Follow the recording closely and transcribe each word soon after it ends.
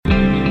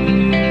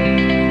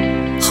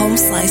Home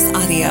Slice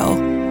Audio.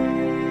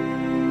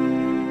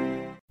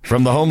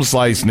 From the Home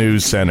Slice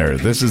News Center,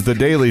 this is the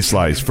Daily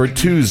Slice for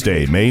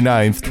Tuesday, May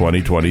 9th,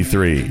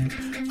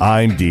 2023.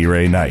 I'm D.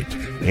 Ray Knight.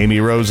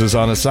 Amy Rose is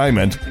on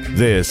assignment.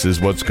 This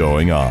is what's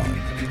going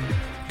on.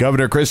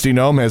 Governor Kristi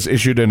Noem has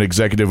issued an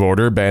executive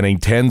order banning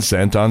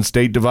Tencent on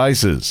state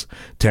devices.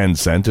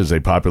 Tencent is a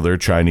popular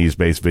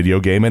Chinese-based video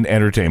game and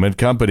entertainment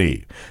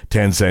company.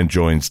 Tencent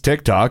joins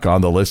TikTok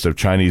on the list of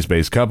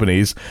Chinese-based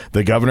companies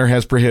the governor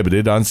has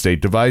prohibited on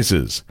state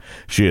devices.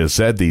 She has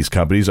said these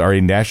companies are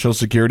a national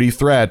security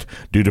threat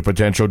due to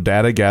potential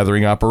data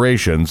gathering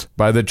operations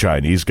by the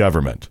Chinese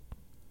government.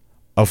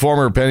 A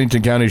former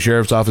Pennington County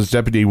Sheriff's Office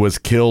deputy was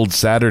killed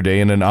Saturday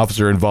in an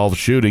officer-involved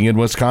shooting in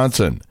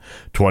Wisconsin.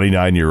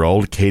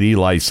 29-year-old Katie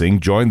Lysing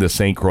joined the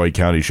St. Croix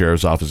County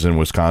Sheriff's Office in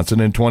Wisconsin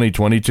in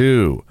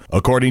 2022.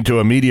 According to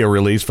a media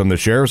release from the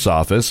Sheriff's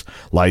Office,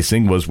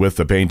 Lysing was with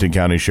the Pennington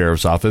County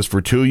Sheriff's Office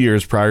for 2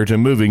 years prior to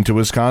moving to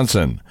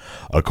Wisconsin.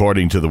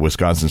 According to the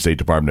Wisconsin State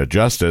Department of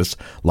Justice,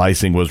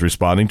 Lysing was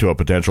responding to a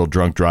potential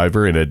drunk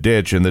driver in a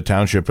ditch in the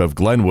township of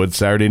Glenwood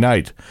Saturday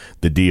night.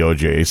 The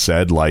DOJ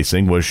said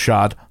Lysing was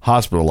shot,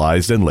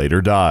 hospitalized, and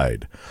later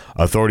died.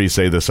 Authorities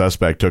say the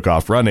suspect took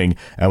off running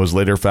and was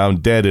later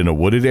found dead in a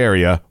wooded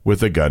area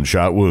with a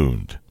gunshot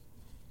wound.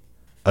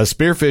 A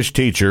Spearfish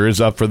teacher is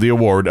up for the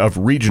award of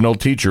Regional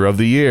Teacher of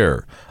the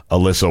Year.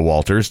 Alyssa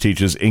Walters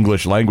teaches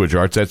English language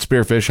arts at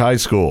Spearfish High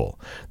School.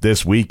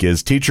 This week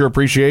is Teacher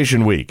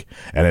Appreciation Week,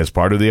 and as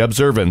part of the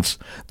observance,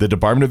 the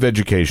Department of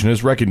Education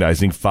is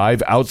recognizing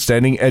 5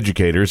 outstanding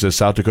educators as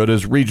South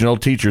Dakota's Regional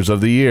Teachers of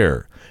the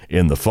Year.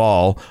 In the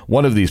fall,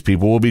 one of these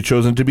people will be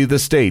chosen to be the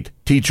State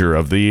Teacher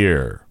of the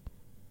Year.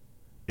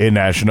 In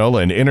national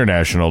and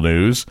international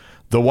news,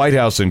 the White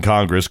House and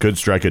Congress could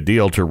strike a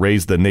deal to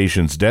raise the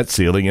nation's debt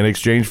ceiling in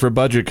exchange for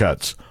budget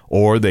cuts,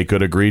 or they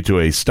could agree to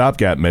a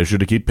stopgap measure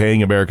to keep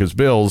paying America's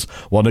bills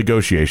while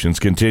negotiations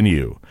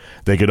continue.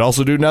 They could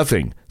also do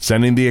nothing,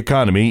 sending the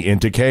economy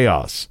into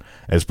chaos.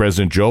 As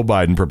President Joe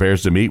Biden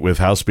prepares to meet with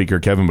House Speaker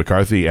Kevin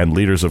McCarthy and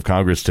leaders of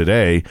Congress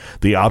today,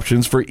 the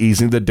options for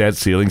easing the debt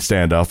ceiling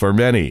standoff are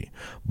many.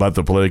 But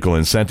the political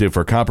incentive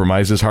for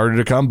compromise is harder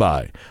to come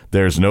by.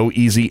 There's no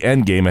easy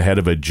endgame ahead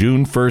of a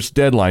June 1st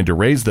deadline to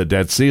raise the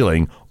debt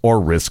ceiling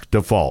or risk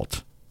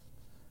default.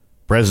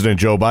 President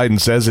Joe Biden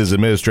says his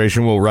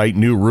administration will write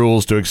new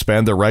rules to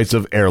expand the rights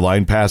of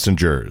airline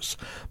passengers.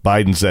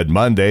 Biden said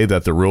Monday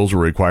that the rules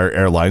will require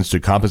airlines to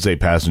compensate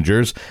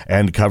passengers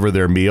and cover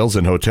their meals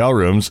and hotel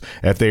rooms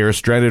if they are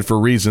stranded for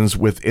reasons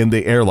within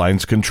the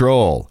airline's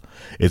control.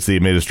 It's the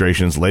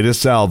administration's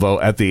latest salvo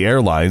at the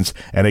airlines,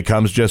 and it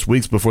comes just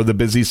weeks before the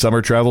busy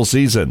summer travel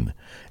season.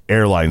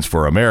 Airlines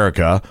for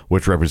America,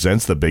 which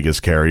represents the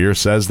biggest carrier,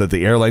 says that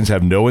the airlines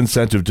have no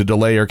incentive to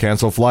delay or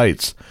cancel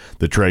flights.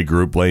 The trade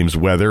group blames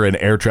weather and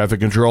air traffic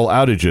control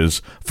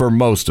outages for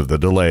most of the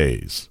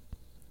delays.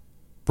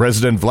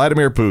 President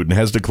Vladimir Putin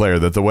has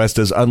declared that the West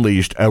has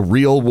unleashed a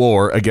real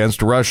war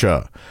against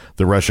Russia.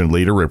 The Russian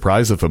leader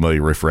reprised the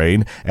familiar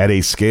refrain at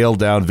a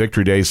scaled-down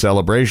Victory Day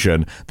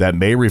celebration that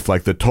may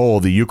reflect the toll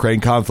the Ukraine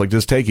conflict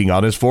is taking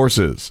on his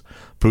forces.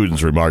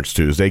 Putin's remarks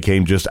Tuesday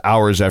came just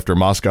hours after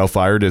Moscow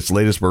fired its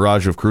latest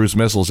barrage of cruise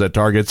missiles at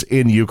targets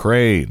in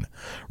Ukraine.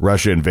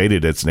 Russia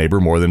invaded its neighbor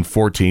more than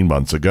 14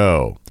 months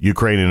ago.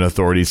 Ukrainian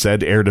authorities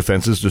said air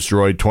defenses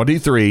destroyed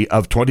 23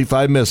 of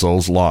 25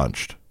 missiles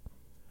launched.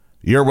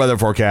 Your weather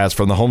forecast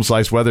from the Home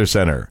Slice Weather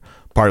Center.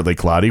 Partly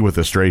cloudy with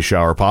a stray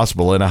shower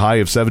possible and a high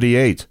of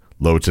 78.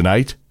 Low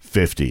tonight,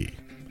 50.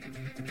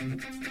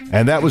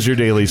 And that was your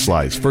Daily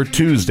Slice for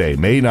Tuesday,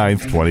 May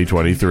 9th,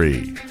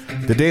 2023.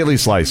 The Daily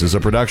Slice is a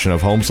production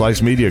of Home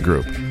Slice Media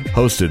Group,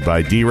 hosted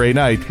by D. Ray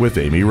Knight with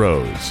Amy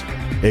Rose.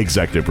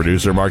 Executive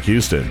producer Mark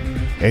Houston.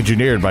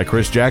 Engineered by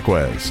Chris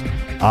Jacquez.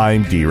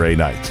 I'm D. Ray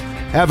Knight.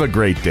 Have a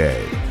great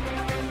day.